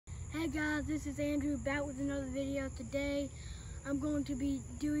Hey guys, this is Andrew back with another video. Today I'm going to be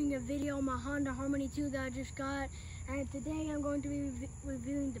doing a video on my Honda Harmony 2 that I just got, and today I'm going to be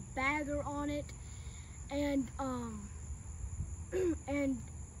reviewing the bagger on it, and and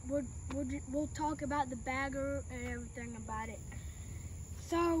we'll talk about the bagger and everything about it.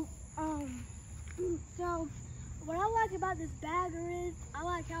 So what I like about this bagger is I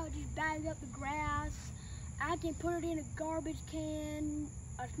like how it just bags up the grass. I can put it in a garbage can,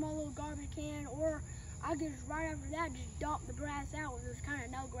 a small little garbage can, or I can just right after that just dump the grass out where there's kind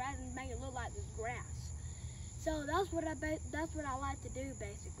of no grass and make it look like there's grass. So that's what I like to do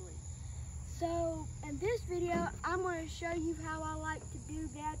basically. So in this video, I'm going to show you how I like to do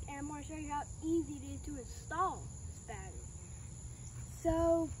that, and I'm going to show you how easy it is to install this bagger.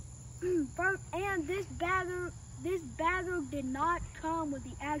 So and this bagger did not come with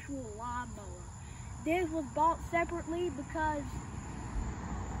the actual lawnmower. This was bought separately because,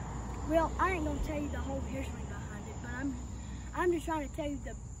 well, I ain't gonna tell you the whole history behind it, but I'm just trying to tell you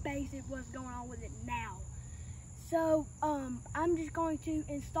the basic what's going on with it now. So I'm just going to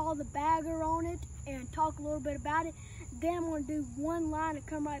install the bagger on it and talk a little bit about it. Then I'm gonna do one line and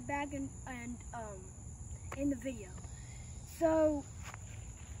come right back and in the video. So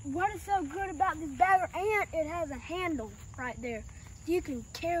what is so good about this bagger? And it has a handle right there. You can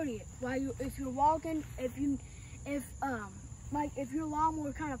carry it while if you're walking. If your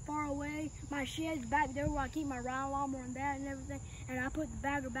lawnmower kind of far away, my shed's back there where I keep my riding lawnmower and that and everything, and I put the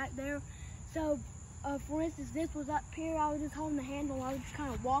bagger back there. So for instance, this was up here, I was just holding the handle, I was just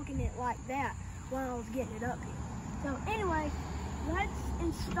kind of walking it like that while I was getting it up here. So anyway, let's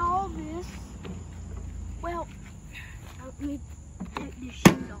install this. Well, let me take this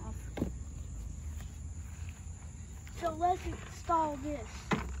sheet off. So let's install this.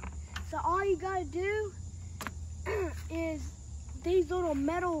 So all you gotta do is these little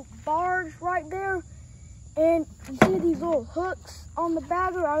metal bars right there, and you see these little hooks on the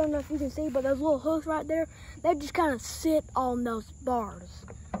bagger. I don't know if you can see, but those little hooks right there, they just kind of sit on those bars,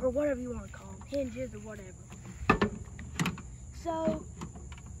 or whatever you want to call them, hinges or whatever. So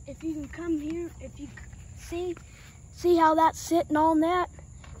if you can come here, if you see how that's sitting on that,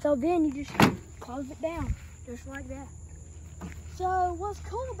 so then you just close it down. Just like that. So what's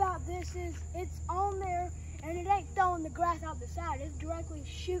cool about this is it's on there and it ain't throwing the grass out the side. It's directly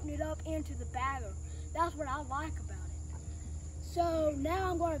shooting it up into the bagger. That's what I like about it. So now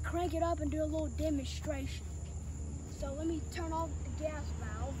I'm going to crank it up and do a little demonstration. So let me turn off the gas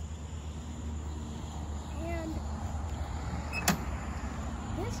valve. And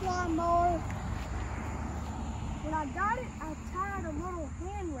this lawnmower, when I got it, I tied a little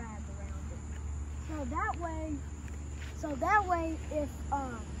hand rag around it. So that way, if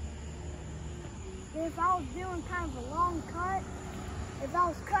I was doing kind of a long cut, if I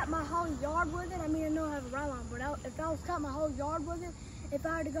was cutting my whole yard with it, I mean, I know I have a ride on, but if I was cutting my whole yard with it, if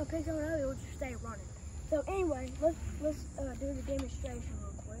I had to go pick something up, it would just stay running. So anyway, let's do the demonstration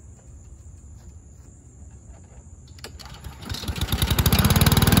real quick.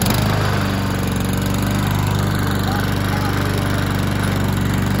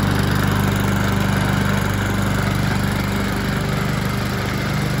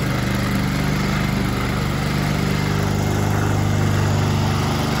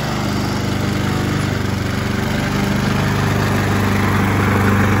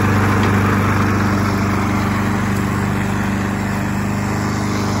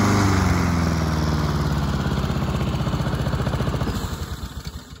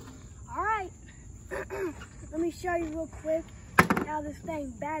 Let me show you real quick how this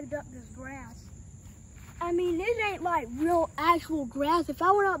thing bagged up this grass. I mean, this ain't like real actual grass. If I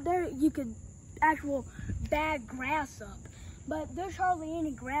went up there, you could actual bag grass up. But there's hardly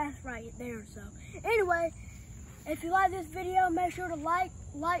any grass right there. So anyway, if you like this video, make sure to like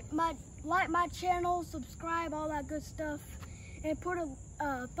my channel, subscribe, all that good stuff, and put a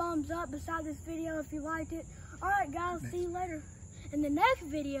thumbs up beside this video if you liked it. All right, guys, see you later. In the next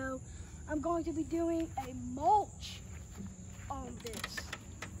video, I'm going to be doing a mulch on this.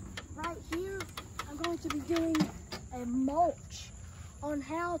 Right here, I'm going to be doing a mulch on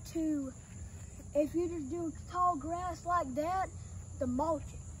how to, if you just do tall grass like that, the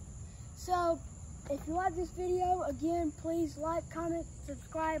mulching. So, if you like this video, again, please like, comment,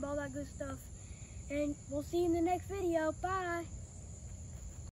 subscribe, all that good stuff. And we'll see you in the next video. Bye.